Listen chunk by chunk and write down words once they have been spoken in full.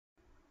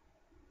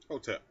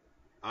Hotep,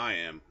 I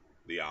am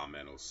the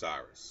Amen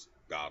Osiris,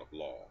 God of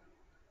Law.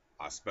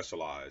 I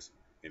specialize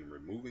in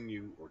removing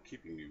you or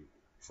keeping you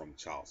from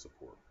child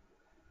support.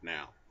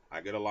 Now, I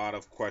get a lot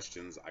of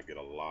questions, I get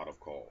a lot of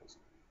calls.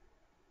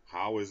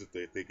 How is it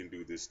that they can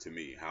do this to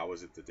me? How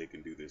is it that they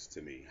can do this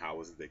to me?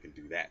 How is it they can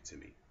do that to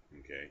me?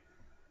 Okay.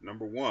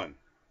 Number one,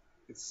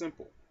 it's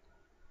simple.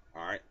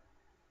 All right.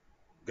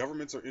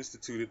 Governments are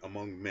instituted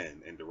among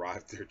men and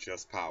derive their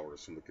just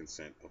powers from the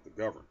consent of the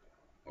governed.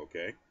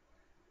 Okay.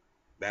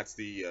 That's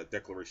the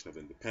Declaration of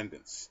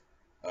Independence.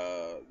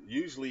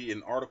 Usually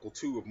in Article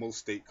 2 of most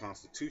state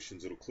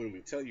constitutions, it'll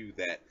clearly tell you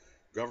that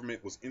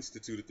government was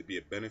instituted to be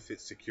a benefit,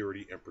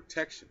 security, and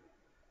protection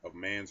of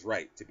man's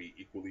right to be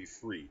equally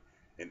free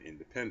and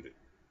independent.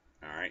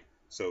 All right.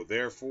 So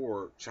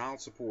therefore,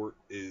 child support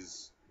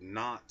is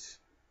not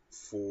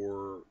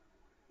for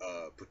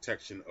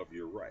protection of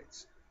your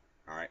rights.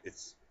 All right.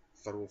 It's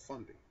federal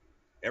funding.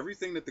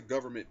 Everything that the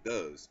government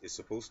does is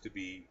supposed to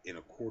be in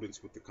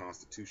accordance with the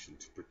Constitution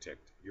to protect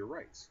your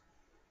rights.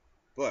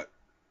 But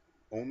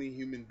only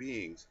human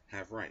beings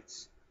have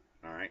rights.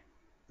 All right.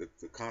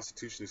 The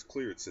Constitution is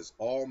clear. It says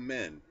all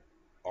men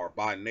are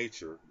by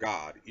nature,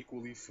 God,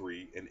 equally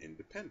free and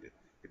independent.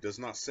 It does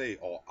not say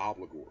all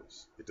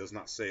obligors. It does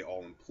not say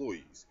all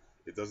employees.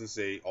 It doesn't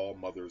say all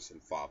mothers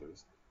and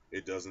fathers.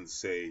 It doesn't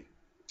say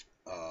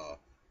uh,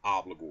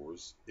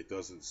 obligors. It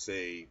doesn't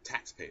say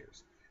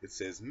taxpayers. It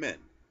says men,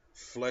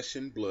 flesh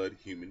and blood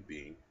human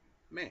being,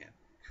 man,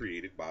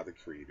 created by the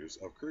creators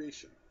of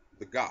creation,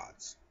 the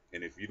gods.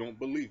 And if you don't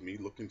believe me,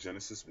 look in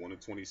Genesis 1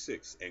 and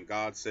 26. And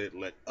God said,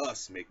 let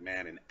us make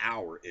man in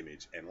our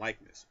image and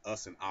likeness.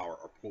 Us and our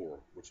are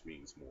plural, which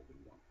means more than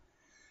one.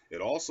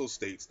 It also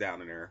states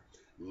down in there,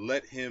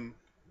 let him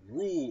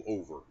rule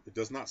over. It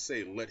does not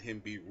say let him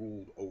be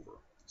ruled over.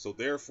 So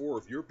therefore,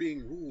 if you're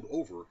being ruled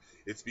over,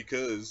 it's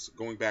because,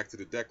 going back to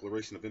the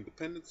Declaration of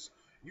Independence,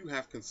 you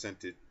have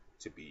consented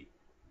to be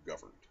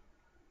governed.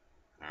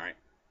 All right?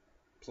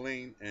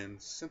 Plain and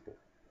simple.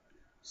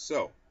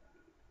 So,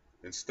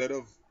 instead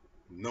of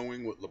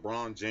knowing what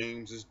LeBron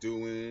James is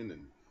doing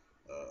and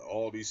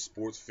all these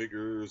sports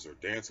figures or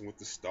Dancing with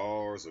the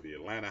Stars or the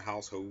Atlanta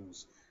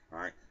households, all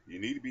right, you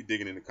need to be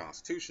digging in the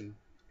Constitution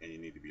and you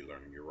need to be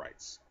learning your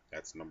rights.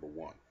 That's number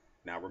one.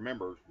 Now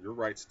remember, your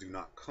rights do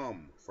not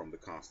come from the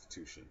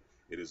Constitution.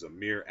 It is a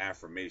mere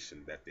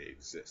affirmation that they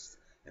exist.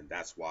 And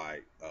that's why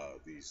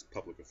these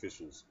public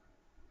officials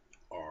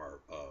are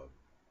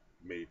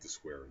made to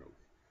swear an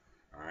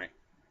oath. All right.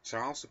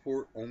 Child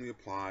support only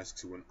applies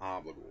to an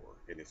obligor.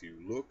 And if you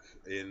look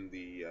in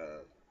the,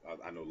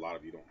 I know a lot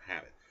of you don't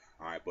have it.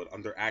 All right. But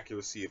under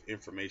accuracy of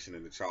information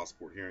in the Child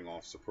Support Hearing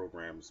Officer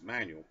Program's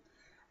manual,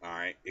 all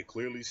right, it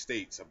clearly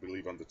states, I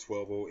believe under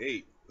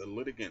 1208, the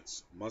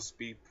litigants must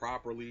be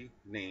properly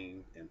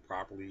named and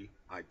properly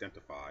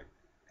identified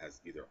as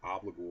either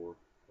obligor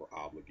or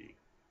obligee.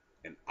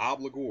 An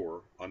obligor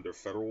under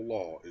federal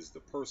law is the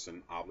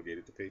person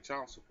obligated to pay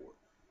child support.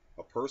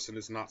 A person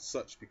is not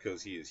such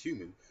because he is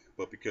human,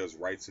 but because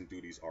rights and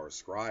duties are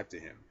ascribed to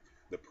him.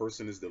 The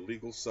person is the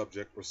legal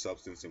subject or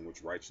substance in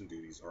which rights and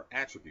duties are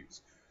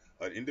attributes.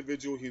 An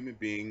individual human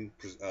being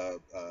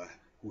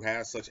who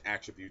has such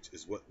attributes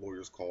is what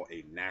lawyers call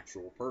a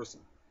natural person.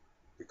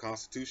 The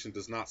Constitution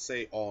does not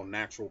say all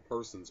natural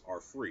persons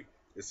are free.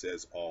 It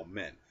says all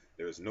men.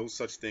 There is no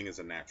such thing as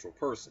a natural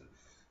person.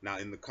 Now,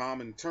 in the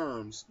common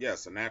terms,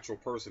 yes, a natural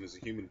person is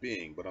a human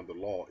being, but under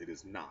law, it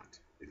is not.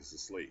 It is a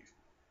slave.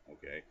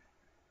 Okay?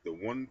 The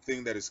one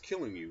thing that is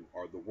killing you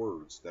are the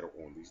words that are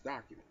on these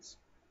documents.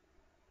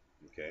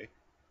 Okay?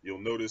 You'll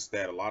notice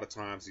that a lot of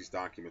times these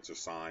documents are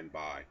signed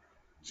by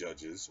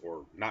judges,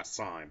 or not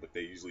signed, but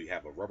they usually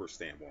have a rubber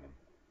stamp on them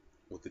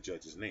with the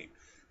judge's name.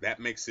 That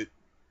makes it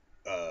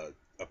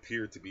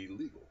appear to be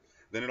legal.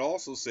 Then it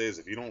also says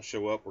if you don't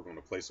show up, we're going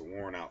to place a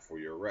warrant out for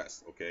your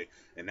arrest. Okay?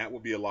 And that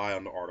would be a lie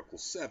under Article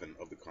 7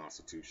 of the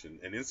Constitution.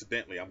 And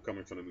incidentally, I'm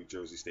coming from the New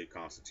Jersey State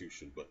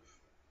Constitution, but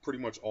pretty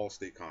much all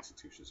state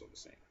constitutions are the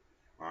same.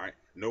 All right.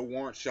 No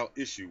warrant shall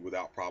issue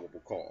without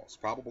probable cause.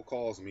 Probable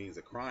cause means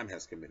a crime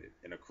has committed.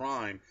 And a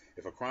crime,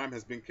 if a crime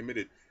has been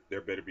committed,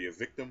 there better be a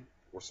victim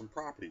or some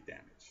property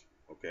damage.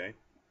 Okay.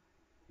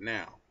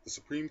 Now, the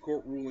Supreme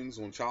Court rulings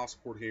on child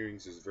support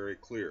hearings is very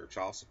clear.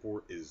 Child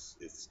support is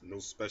it's no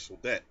special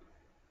debt.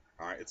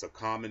 All right. It's a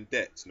common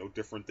debt. It's no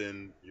different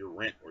than your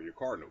rent or your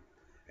car note.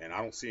 And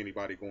I don't see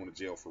anybody going to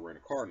jail for rent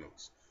or car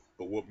notes.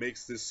 But what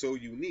makes this so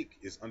unique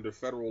is under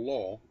federal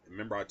law.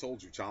 Remember, I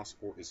told you child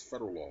support is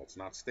federal law. It's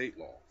not state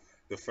law.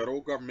 The federal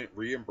government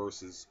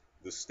reimburses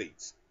the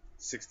states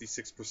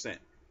 66%.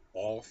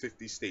 All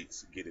 50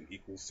 states get an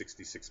equal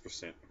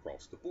 66%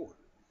 across the board.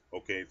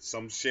 Okay,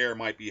 some share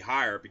might be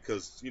higher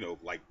because,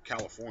 like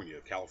California.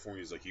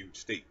 California is a huge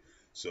state.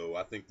 So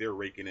I think they're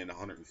raking in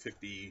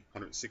 150,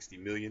 160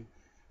 million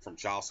from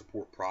child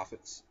support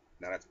profits.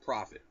 Now that's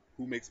profit.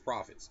 Who makes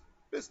profits?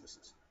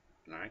 Businesses.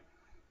 All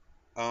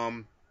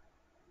right.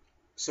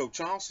 So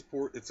child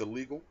support, it's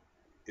illegal,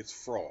 it's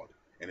fraud,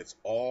 and it's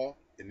all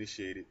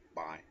initiated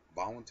by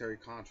voluntary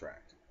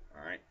contract.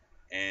 All right,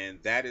 and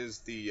that is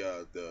the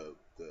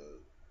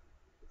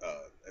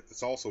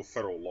it's also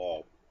federal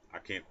law. I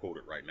can't quote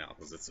it right now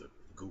because it's a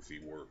goofy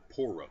word.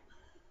 PORA,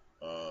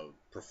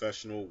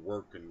 Professional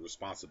Work and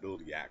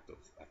Responsibility Act of,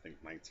 I think,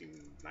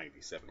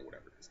 1997 or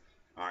whatever it is.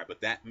 All right,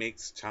 but that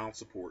makes child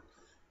support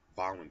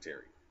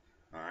voluntary.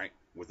 All right,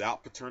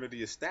 without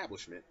paternity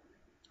establishment,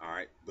 all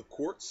right, the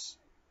courts,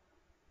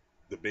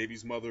 the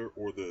baby's mother,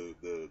 or the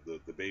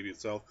baby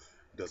itself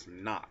does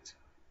not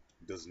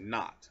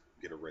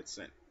get a red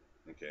cent.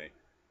 Okay,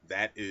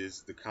 that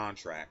is the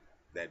contract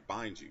that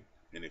binds you.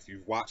 And if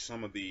you've watched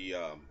some of the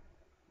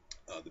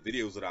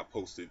videos that I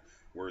posted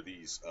where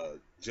these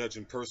judge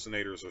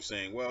impersonators are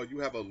saying, well, you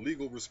have a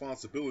legal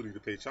responsibility to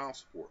pay child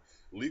support.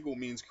 Legal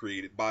means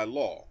created by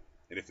law.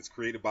 And if it's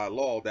created by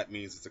law, that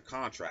means it's a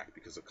contract,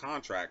 because a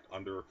contract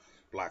under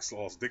Black's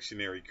Law's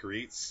dictionary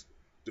creates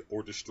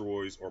or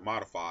destroys or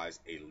modifies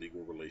a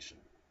legal relation.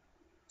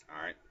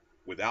 All right.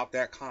 Without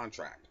that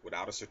contract,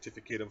 without a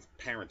certificate of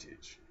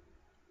parentage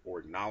or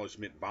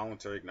acknowledgement,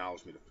 voluntary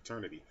acknowledgement of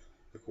paternity,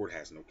 the court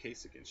has no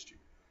case against you.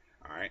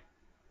 All right.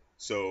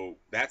 So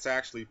that's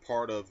actually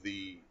part of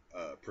the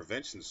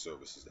prevention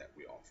services that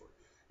we offer.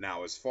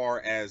 Now, as far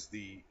as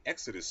the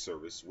Exodus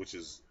service, which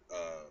is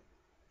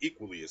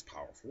equally as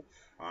powerful,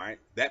 all right,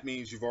 that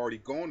means you've already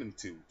gone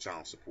into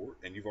child support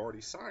and you've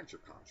already signed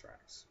your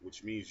contracts,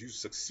 which means you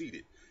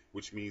succeeded,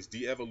 which means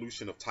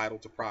de-evolution of title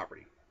to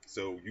property.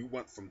 So you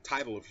went from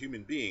title of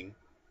human being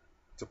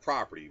to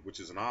property, which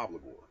is an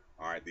obligor.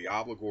 All right, the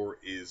obligor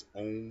is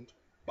owned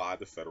by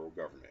the federal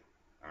government.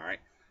 All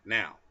right,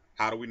 now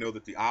how do we know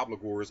that the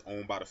obligor is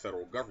owned by the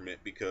federal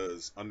government?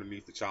 Because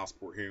underneath the Child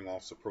Support Hearing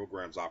Officer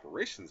Program's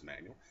operations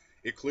manual,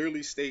 it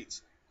clearly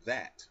states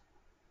that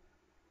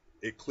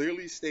the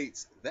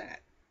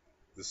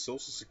Social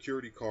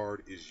Security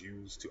card is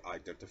used to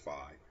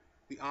identify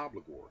the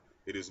obligor.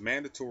 It is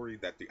mandatory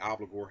that the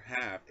obligor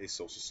have a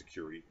Social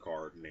Security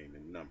card name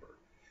and number.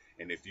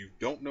 And if you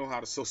don't know how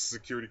the Social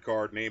Security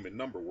card name and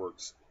number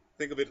works,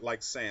 think of it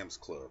like Sam's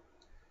Club.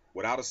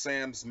 Without a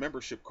Sam's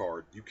membership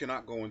card, you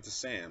cannot go into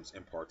Sam's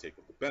and partake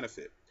of the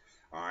benefit.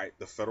 All right,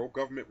 the federal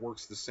government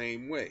works the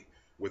same way.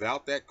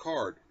 Without that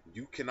card,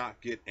 you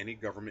cannot get any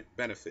government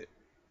benefit.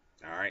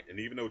 All right, and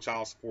even though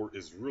child support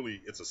is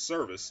really, it's a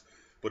service,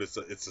 but it's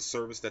a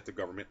service that the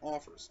government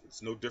offers.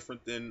 It's no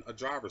different than a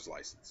driver's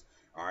license.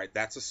 All right,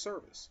 that's a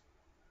service.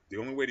 The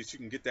only way that you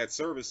can get that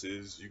service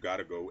is you got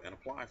to go and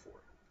apply for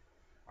it.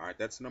 All right,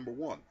 that's number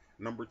one.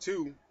 Number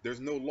two, there's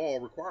no law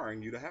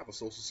requiring you to have a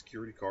Social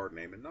Security card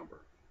name and number.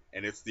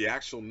 And it's the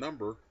actual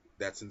number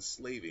that's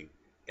enslaving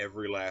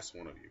every last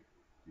one of you.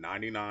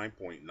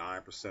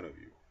 99.9% of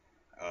you.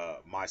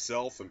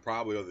 Myself and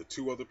probably the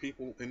two other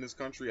people in this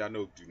country I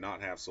know do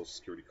not have Social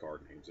Security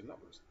card names and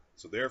numbers.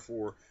 So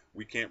therefore,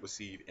 we can't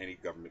receive any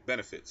government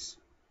benefits.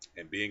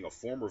 And being a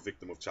former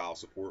victim of child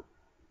support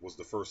was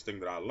the first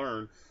thing that I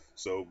learned.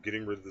 So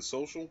getting rid of the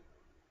social,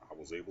 I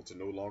was able to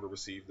no longer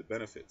receive the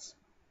benefits.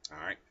 All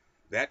right.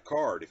 That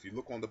card, if you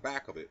look on the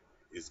back of it,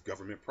 is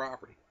government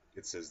property.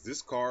 It says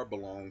this card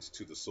belongs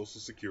to the Social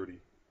Security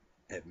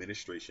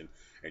Administration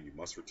and you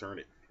must return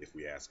it if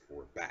we ask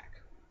for it back.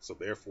 So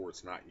therefore,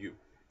 it's not you.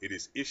 It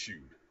is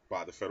issued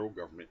by the federal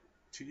government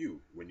to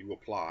you when you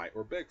apply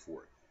or beg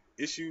for it.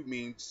 Issued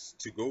means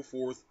to go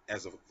forth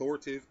as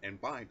authoritative and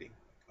binding.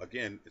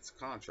 Again, it's a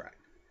contract.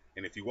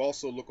 And if you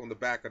also look on the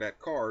back of that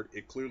card,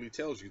 it clearly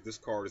tells you this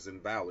card is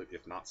invalid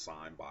if not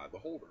signed by the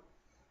holder.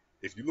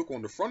 If you look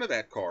on the front of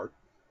that card,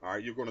 all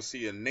right, you're going to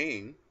see a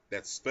name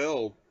that's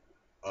spelled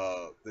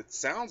that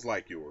sounds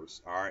like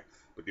yours, all right,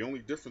 but the only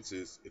difference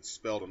is it's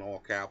spelled in all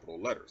capital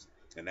letters,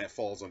 and that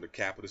falls under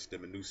capitis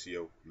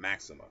diminutio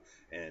maxima,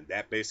 and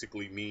that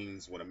basically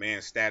means when a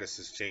man's status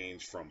is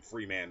changed from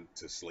free man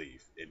to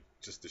slave,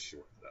 just to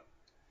shorten it up.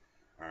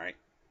 All right,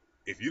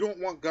 if you don't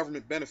want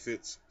government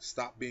benefits,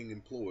 stop being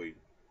employed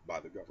by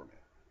the government.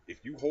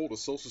 If you hold a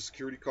Social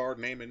Security card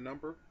name and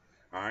number,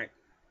 all right,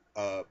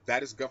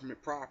 that is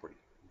government property.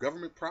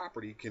 Government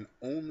property can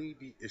only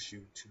be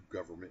issued to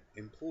government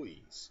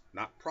employees,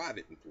 not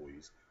private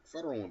employees,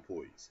 federal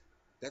employees.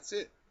 That's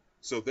it.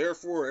 So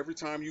therefore, every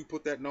time you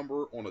put that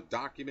number on a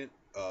document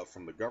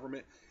from the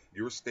government,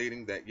 you're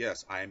stating that,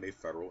 yes, I am a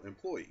federal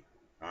employee.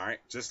 All right.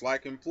 Just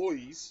like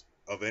employees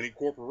of any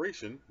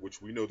corporation,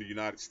 which we know the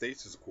United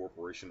States is a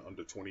corporation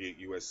under 28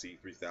 USC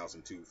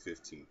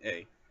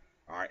 3002-15A.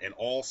 All right. And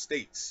all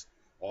states,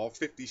 all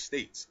 50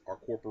 states are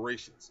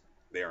corporations.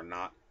 They are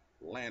not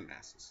land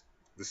masses.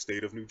 The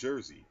state of New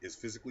Jersey is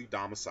physically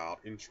domiciled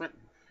in Trenton.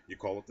 You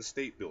call it the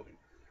state building.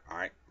 All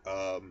right.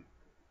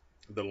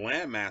 The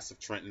landmass of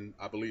Trenton,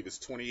 I believe, is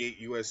 28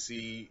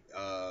 USC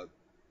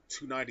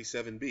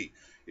 297B.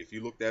 If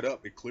you look that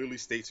up, it clearly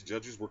states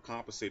judges were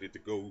compensated to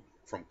go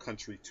from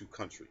country to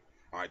country.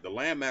 All right. The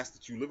landmass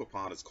that you live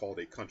upon is called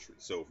a country.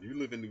 So if you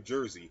live in New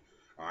Jersey,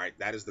 all right,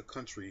 that is the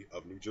country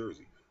of New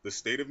Jersey. The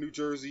state of New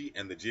Jersey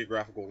and the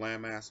geographical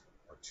landmass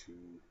are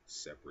two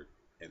separate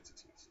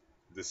entities.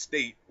 The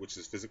state, which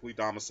is physically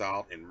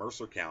domiciled in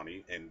Mercer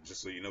County, and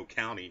just so you know,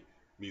 county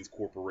means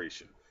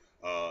corporation,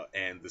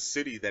 and the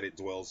city that it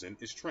dwells in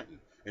is Trenton.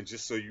 And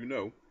just so you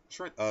know,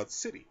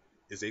 city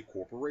is a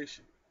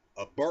corporation.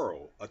 A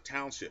borough, a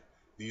township,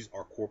 these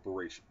are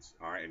corporations.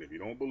 All right. And if you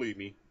don't believe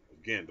me,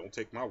 again, don't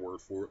take my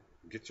word for it.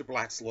 Get your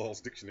Black's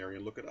Laws dictionary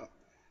and look it up.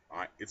 All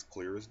right. It's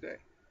clear as day.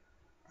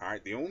 All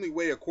right. The only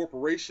way a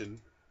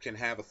corporation can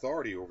have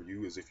authority over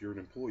you is if you're an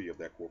employee of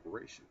that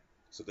corporation.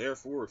 So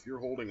therefore, if you're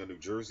holding a New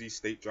Jersey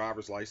state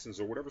driver's license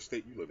or whatever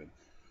state you live in,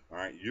 all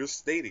right, you're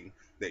stating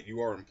that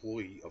you are an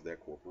employee of that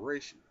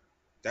corporation.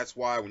 That's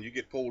why when you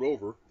get pulled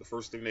over, the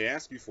first thing they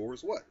ask you for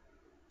is what?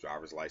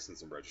 Driver's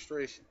license and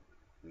registration.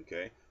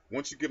 Okay.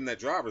 Once you give them that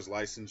driver's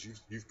license,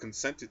 you've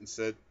consented and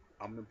said,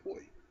 I'm an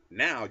employee.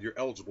 Now you're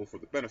eligible for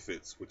the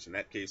benefits, which in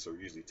that case are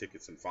usually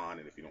tickets and fine,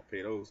 and if you don't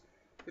pay those,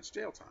 it's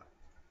jail time.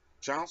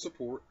 Child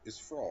support is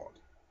fraud.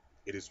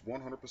 It is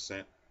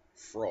 100%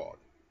 fraud.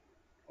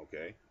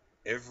 Okay?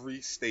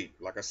 Every state,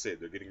 like I said,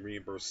 they're getting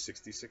reimbursed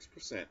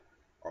 66%,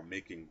 are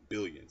making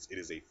billions. It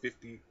is a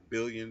 $50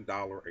 billion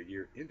a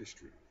year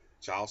industry.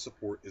 Child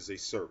support is a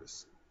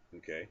service.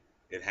 Okay?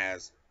 It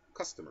has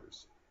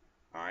customers.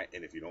 All right?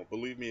 And if you don't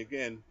believe me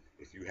again,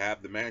 if you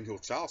have the manual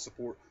child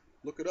support,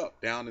 look it up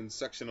down in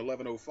section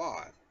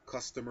 1105,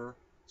 customer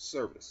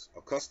service.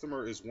 A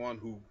customer is one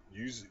who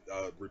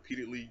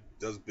repeatedly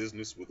does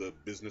business with a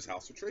business,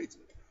 house, or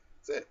tradesman.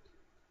 That's it.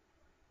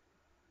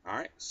 All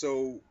right.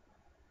 So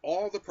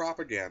all the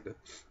propaganda,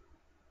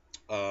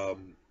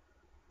 um,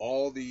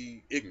 all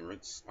the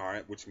ignorance, all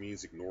right, which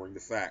means ignoring the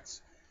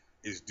facts,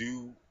 is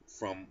due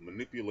from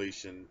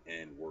manipulation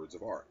and words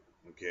of art.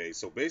 Okay.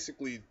 So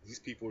basically, these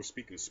people are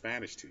speaking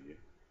Spanish to you.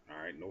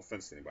 All right. No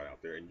offense to anybody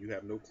out there, and you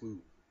have no clue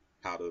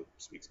how to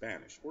speak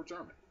Spanish or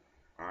German.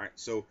 All right.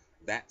 So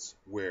that's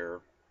where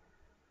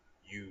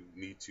you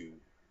need to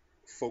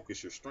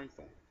focus your strength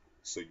on.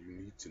 So you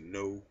need to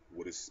know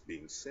what is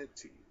being said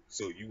to you.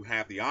 So you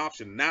have the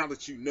option now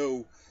that you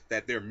know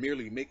that they're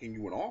merely making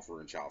you an offer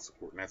in child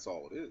support, and that's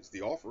all it is.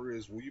 The offer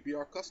is, will you be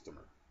our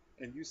customer?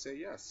 And you say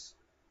yes.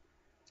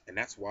 And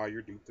that's why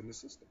you're duped in the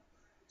system.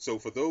 So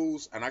for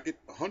those, and I get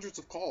hundreds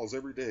of calls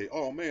every day,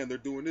 oh man, they're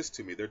doing this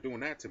to me, they're doing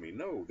that to me.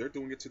 No, they're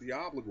doing it to the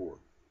obligor.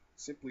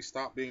 Simply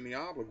stop being the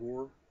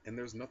obligor, and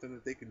there's nothing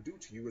that they can do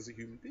to you as a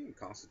human being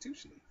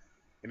constitutionally.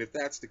 And if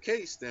that's the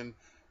case, then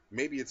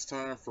maybe it's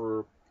time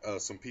for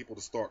some people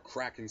to start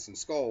cracking some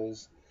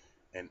skulls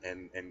and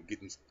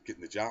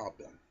getting the job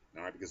done.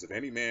 All right, because if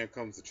any man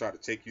comes to try to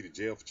take you to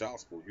jail for child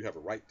support, you have a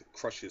right to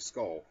crush his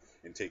skull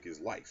and take his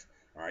life.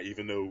 All right,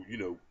 even though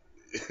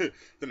they're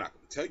not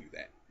going to tell you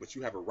that, but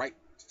you have a right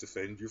to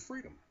defend your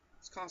freedom.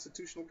 It's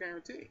constitutional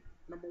guarantee.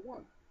 Number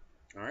one.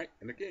 All right,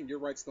 and again, your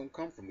rights don't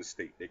come from the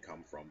state; they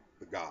come from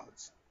the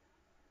gods.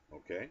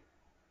 Okay.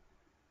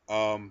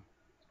 Um,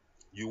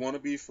 you want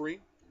to be free?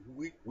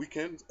 We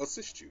can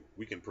assist you.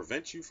 We can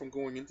prevent you from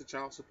going into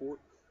child support,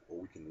 or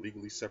we can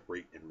legally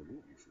separate and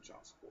remove you from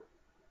child support.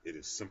 It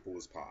is simple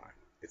as pie.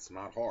 It's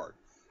not hard.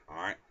 All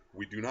right.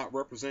 We do not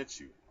represent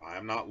you. I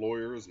am not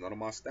lawyers. None of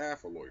my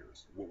staff are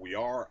lawyers. What we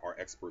are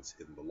experts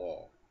in the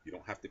law. You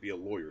don't have to be a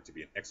lawyer to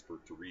be an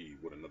expert to read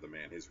what another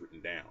man has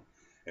written down.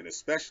 And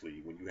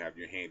especially when you have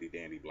your handy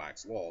dandy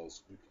Black's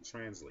Laws, you can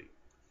translate.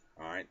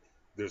 All right.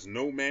 There's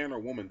no man or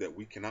woman that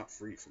we cannot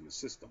free from the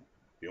system.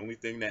 The only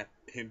thing that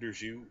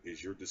hinders you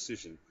is your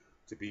decision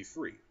to be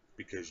free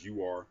because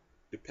you are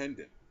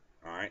dependent.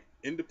 All right.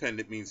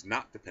 Independent means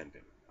not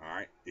dependent. All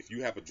right. If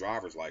you have a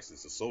driver's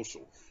license, a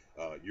social,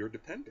 you're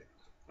dependent.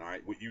 All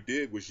right. What you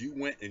did was you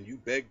went and you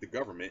begged the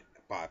government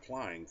by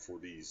applying for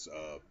these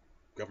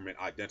government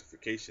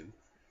identification,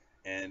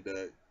 and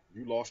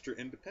you lost your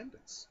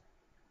independence.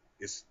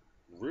 It's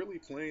really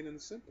plain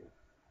and simple.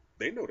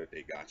 They know that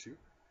they got you.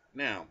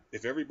 Now,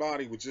 if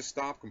everybody would just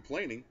stop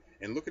complaining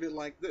and look at it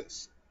like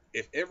this,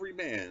 if every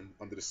man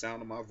under the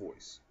sound of my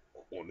voice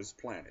on this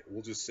planet,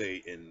 we'll just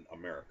say in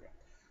America,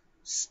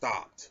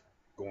 stopped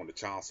going to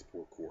child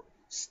support court,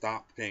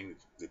 stopped paying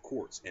the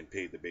courts and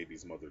paid the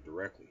baby's mother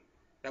directly,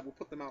 that will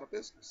put them out of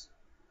business.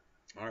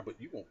 All right, but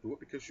you won't do it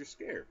because you're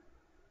scared.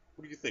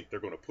 What do you think? They're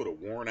going to put a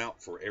warrant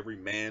out for every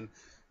man?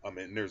 I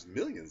mean, there's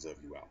millions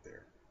of you out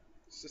there.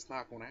 It's just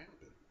not going to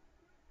happen.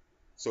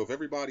 So if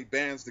everybody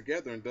bands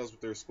together and does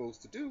what they're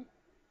supposed to do,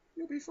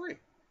 you'll be free.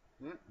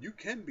 Right? You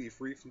can be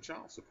free from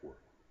child support.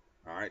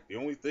 All right. The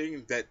only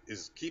thing that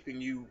is keeping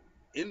you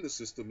in the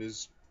system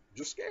is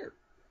you're scared.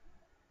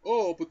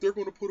 Oh, but they're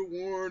going to put a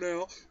warrant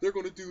out. They're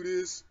going to do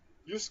this.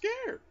 You're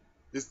scared.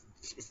 It's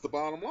the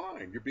bottom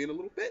line. You're being a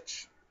little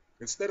bitch.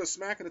 Instead of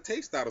smacking the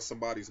taste out of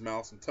somebody's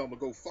mouth and tell them to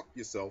go fuck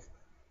yourself,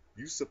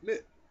 you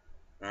submit.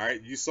 All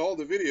right. You saw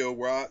the video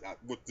where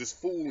with this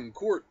fool in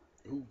court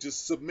who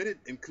just submitted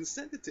and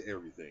consented to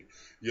everything.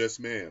 Yes,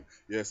 ma'am.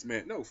 Yes,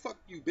 ma'am. No, fuck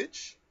you,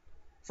 bitch.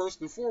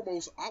 First and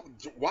foremost,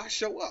 why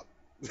show up?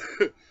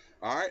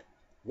 All right.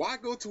 Why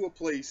go to a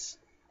place,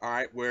 all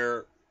right,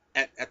 where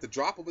at the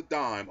drop of a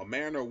dime, a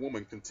man or a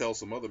woman can tell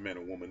some other man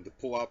or woman to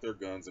pull out their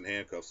guns and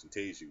handcuffs and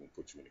tase you and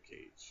put you in a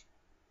cage?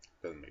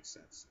 Doesn't make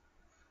sense.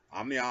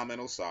 I'm the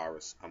Amen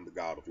Osiris. I'm the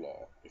God of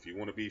Law. If you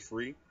want to be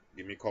free,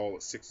 give me a call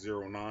at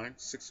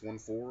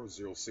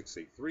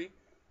 609-614-0683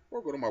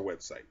 or go to my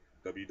website,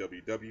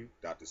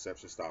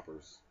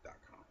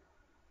 www.deceptionstoppers.com.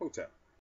 Hotel.